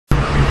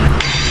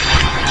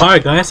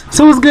Alright guys,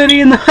 so what's good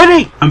in the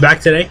hoodie? I'm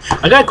back today.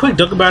 I got a quick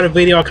Dokkan about a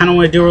video I kind of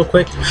want to do real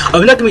quick. It's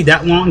not gonna be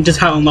that long, just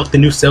how to unlock the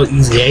new cell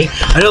EZA.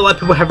 I know a lot of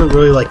people haven't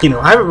really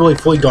I haven't really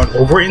fully gone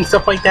over it and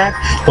stuff like that.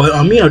 But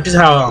just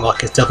how to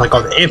unlock it, stuff like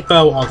all the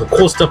info, all the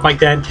cool stuff like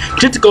that.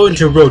 Just to go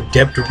into real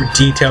depth or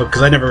detail,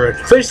 because I never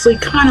officially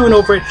kind of went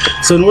over it.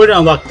 So in order to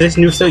unlock this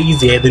new cell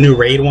EZA, the new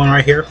raid one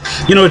right here,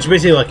 it's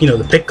basically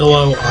the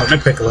Piccolo, not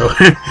Piccolo,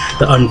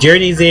 the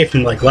Jared EZA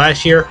from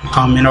last year,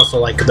 and also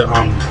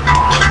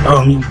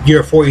the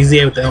year 4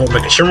 EZA with the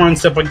Omega Shimmer and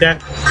stuff like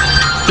that,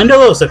 and a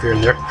little stuff here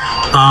and there.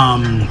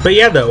 But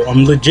yeah, though,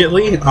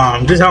 legitly,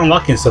 just how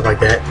unlocking stuff like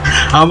that.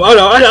 Oh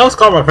no, I was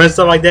calling my friend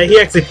stuff like that. He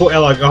actually put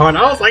LR Gohan.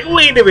 I was like,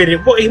 wait a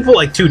minute, he put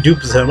like 2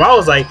 dupes of him. I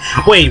was like,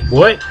 wait,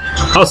 what?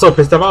 I was so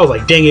pissed off. I was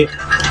like, dang it.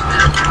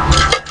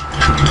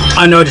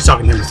 I know, just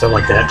talking to him and stuff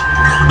like that.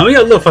 A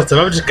little fun stuff.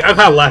 I'm kind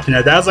of laughing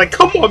at that. I was like,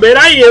 come on, man,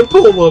 I am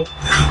Puma.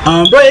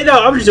 But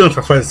I'm just doing it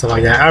for fun and stuff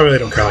like that. I really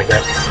don't care like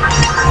that.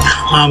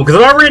 Because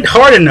if I read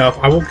hard enough,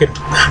 I won't get.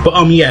 But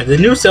yeah, the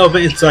new cell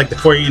event, it's like the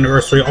 4th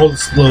anniversary, all the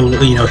slow,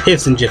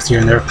 hits and gifs here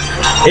and there.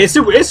 It's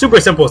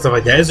super simple and stuff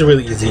like that. It's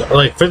really easy.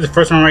 Like for the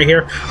first one right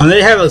here,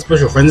 they have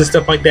special friends and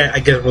stuff like that. I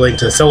guess relating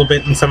to the cell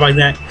event and stuff like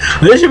that.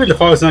 This should be the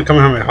father's not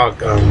coming home and hog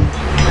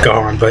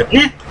Gohan, but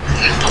yeah.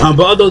 But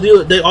although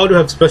they all do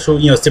have special,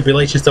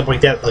 stipulations, stuff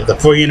like that, like the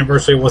 4th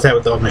anniversary was that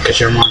with the Omega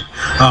Sherman,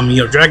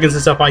 dragons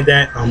and stuff like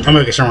that,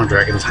 Omega Sherman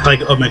dragons,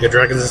 like Omega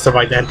dragons and stuff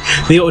like that.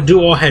 They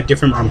do all have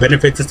different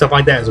benefits and stuff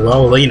like that as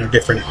well,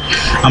 different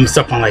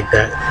stuff on like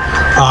that.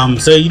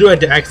 So you do have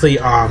to actually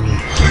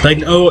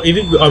if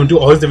you do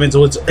all his events,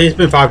 so it's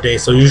been 5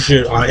 days, so you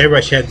should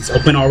everybody should have this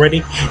open already.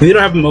 If you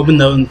don't have them open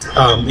though,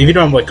 if you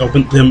don't have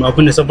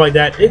open and stuff like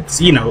that, it's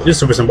it's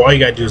super simple. All you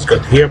gotta do is go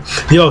through here.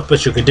 You have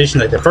special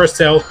conditions like the first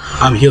cell,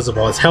 heals up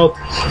all his health.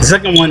 The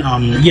second one,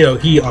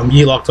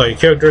 he locks all your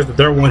characters. The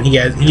third one, he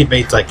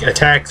evades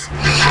attacks.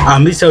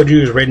 These cells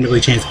you just randomly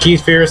change the key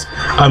spheres.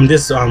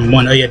 This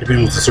one, all you have to be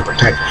with the super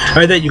attack.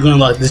 Alright, then you're gonna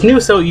unlock this new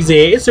cell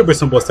EZA. It's super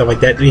simple stuff like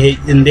that.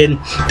 And then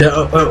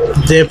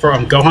for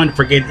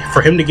Gohan,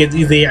 for him to get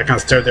EZA, I kind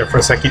of started there for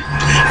a second.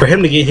 For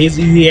him to get his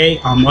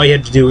EZA, all you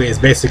have to do is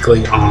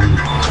basically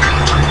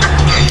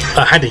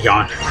I had to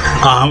yawn.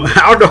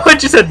 I don't know why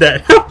you said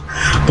that.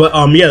 But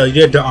yeah,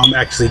 you had to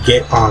actually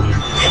get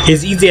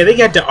his EZA. I think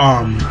you had to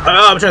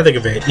I'm trying to think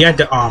of it. You had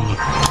to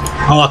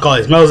unlock all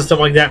his medals and stuff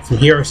like that from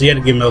here. So you had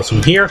to get medals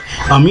from here.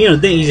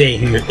 Then EZA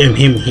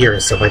him here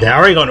and stuff like that. I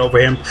already gone over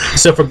him.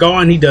 So for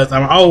Gohan, he does.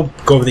 I'll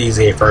go over the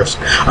EZA first.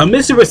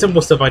 It's super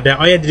simple stuff like that.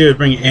 All you have to do is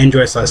bring an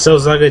Android Cell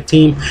Saga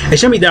team. It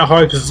shouldn't be that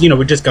hard because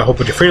we just got a whole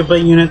bunch of free-to-play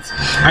units.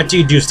 After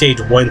you do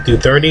stage 1 through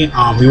 30,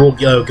 we will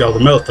get all the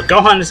medals for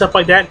Gohan and stuff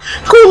like that.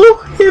 Cool.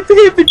 Hip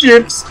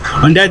gyms.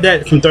 On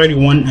that from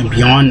 31 and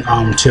beyond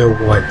to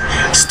what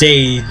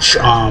stage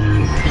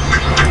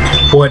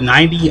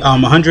 90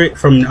 100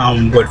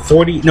 from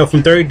 40, no,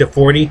 from 30 to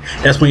 40.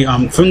 That's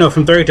when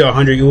from 30 to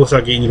 100 you will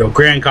start getting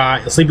Grand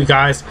Kai, Sleepy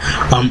Guys,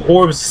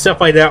 orbs,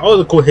 stuff like that, all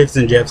the cool hits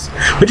and gifs,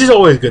 which is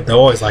always good though.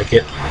 Always like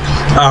it.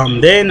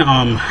 Then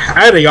I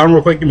had a yarn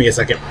real quick. Give me a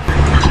second.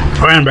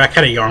 I'm back.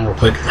 Had a yarn real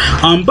quick.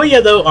 But yeah,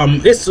 though,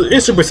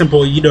 it's super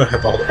simple. You don't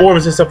have all the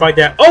orbs and stuff like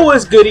that.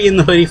 Always goodie in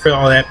the hoodie for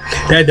all that.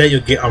 That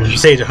you'll get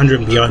stage 100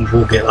 and beyond.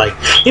 We'll get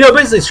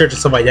basically search and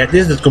stuff like that.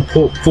 This is the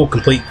full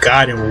complete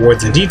guide and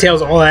rewards and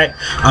details, all that.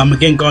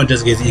 Again, Gohan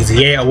just gets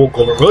EZA. I will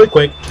go over it really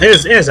quick in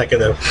a second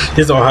though.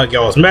 This is all how you get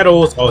all his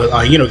medals. All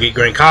get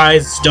Grand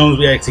Kais, stones.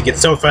 We actually get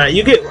so fat.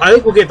 You get, I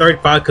think we'll get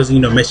 35 because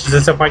missions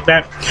and stuff like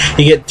that.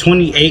 You get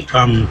 28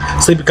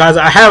 Sleepy Guys.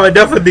 I have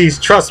enough of these.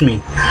 Trust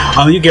me.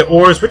 You get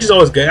orbs, which is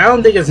always good. I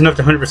don't think it's enough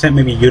to 100%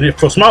 maybe unit.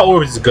 For small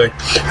orbs is good.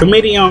 For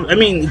medium,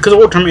 because the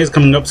World Tournament is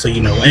coming up, so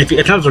and if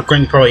in terms of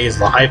Grand probably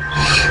is live,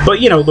 but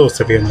little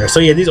stuff here and there.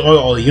 So yeah, these are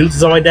all the units and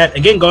stuff like that.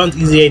 Again, Gohan's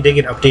EZA did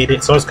get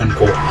updated, so it's kind of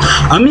cool.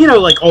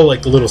 All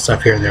the little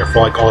stuff here and there for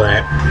all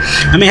that.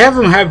 Have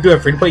them do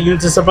have free to play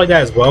units and stuff like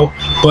that as well.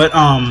 But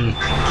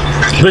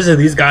especially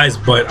these guys.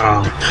 But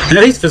I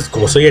know he's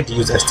physical, so you have to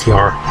use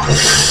STR.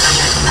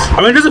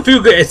 There's a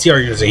few good STR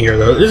units in here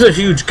though. There's a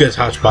huge good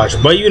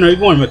hodgepodge, but you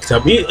want to mix it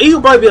up.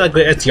 You'll probably be like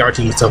the STR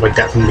team and stuff like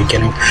that from the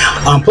beginning.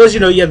 Plus,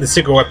 you have the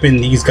sticker weapon,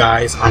 these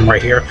guys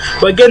right here.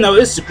 But again, though,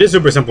 it's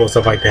super simple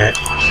stuff like that.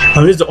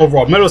 This is the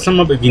overall medal sum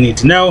up if you need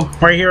to know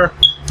right here.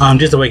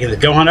 Just awaken the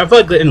Gohan. I feel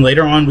like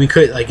later on we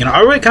could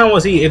I really kind of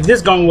want to see if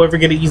this Gohan will ever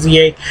get an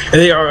EZA. If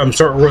they are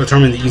start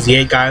determining the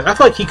EZA guys, I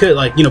feel like he could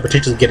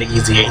potentially get an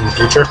EZA in the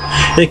future.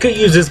 They could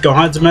use this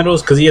Gohan's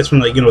medals because he is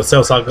from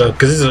Cell Saga,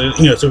 because this is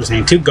Super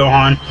Saiyan 2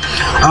 Gohan.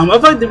 I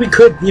feel like that we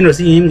could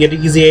see him get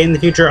an EZA in the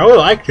future. I would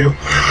like to.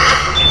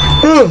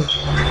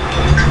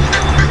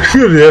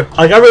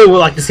 I really would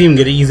like to see him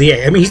get an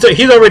EZA.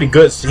 He's already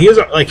good. So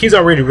he's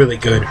already really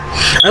good.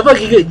 I feel like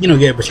he could,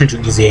 get a potential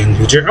EZA in the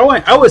future.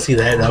 I would see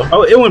that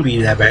though. It wouldn't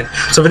be that bad.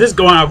 So for this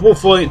Gohan, I will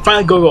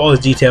finally go over all his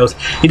details.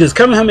 He does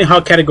Kamehameha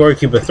Hot category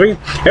Cube of 3,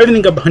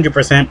 everything up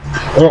 100%,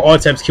 or all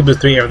types Cube of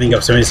 3, everything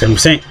up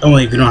 77%.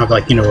 Only if you don't have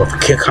a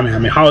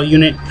Kamehameha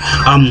unit.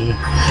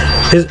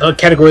 His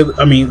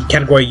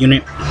category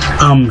unit.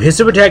 His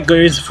super attack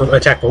goes for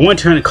attack for 1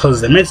 turn and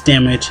causes immense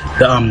damage.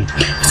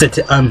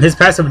 His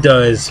passive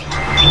does,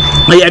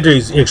 after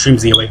his extreme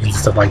Z awakens and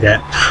stuff like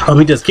that,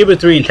 he does Keeper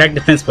 3 and attack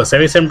defense plus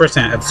 77%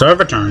 at the start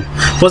of a turn,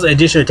 plus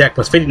additional attack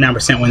plus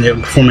 59% when they're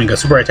performing a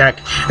super attack,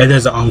 and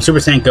there's a Super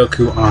Saiyan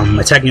Goku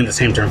attacking in the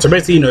same turn. So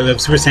basically, you know,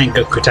 if Super Saiyan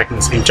Goku attacking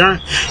the same turn,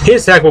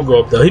 his attack will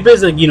go up though. He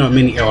basically, you know,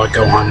 mini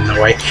Gohan in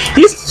a way.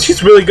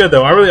 He's really good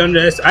though. I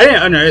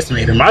didn't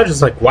underestimate him. I was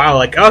just like, wow,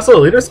 like also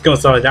leader skill and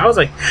stuff like that. I was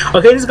like,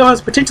 okay, this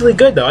Gohan's potentially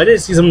good though. I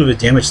didn't see some of the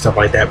damage stuff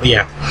like that, but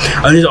yeah,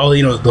 there's all,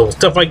 you know, little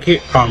stuff like here,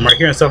 right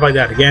here and stuff like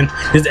that. Again,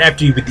 this is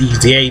after you beat the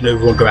EZA, you know,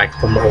 we'll go back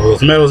from all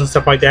those medals and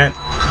stuff like that.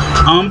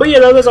 But yeah,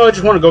 that's all I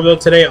just want to go over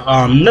today.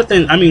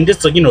 Nothing, I mean,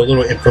 just like, you know, a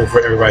little info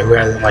for everybody who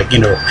hasn't, like, you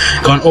know,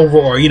 gone over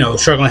or, you know,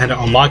 struggling how to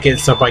unlock it and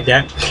stuff like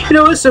that. You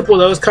know, it's simple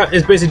though. It's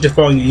basically just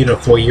following, you know,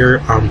 for your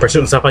pursuit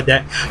and stuff like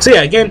that. So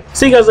yeah, again,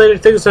 see you guys later.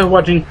 Thank you so much for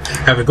watching.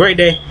 Have a great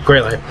day,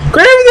 great life,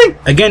 great everything.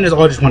 Again, that's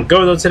all I just want to go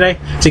over though today.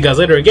 See you guys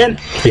later again.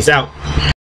 Peace out.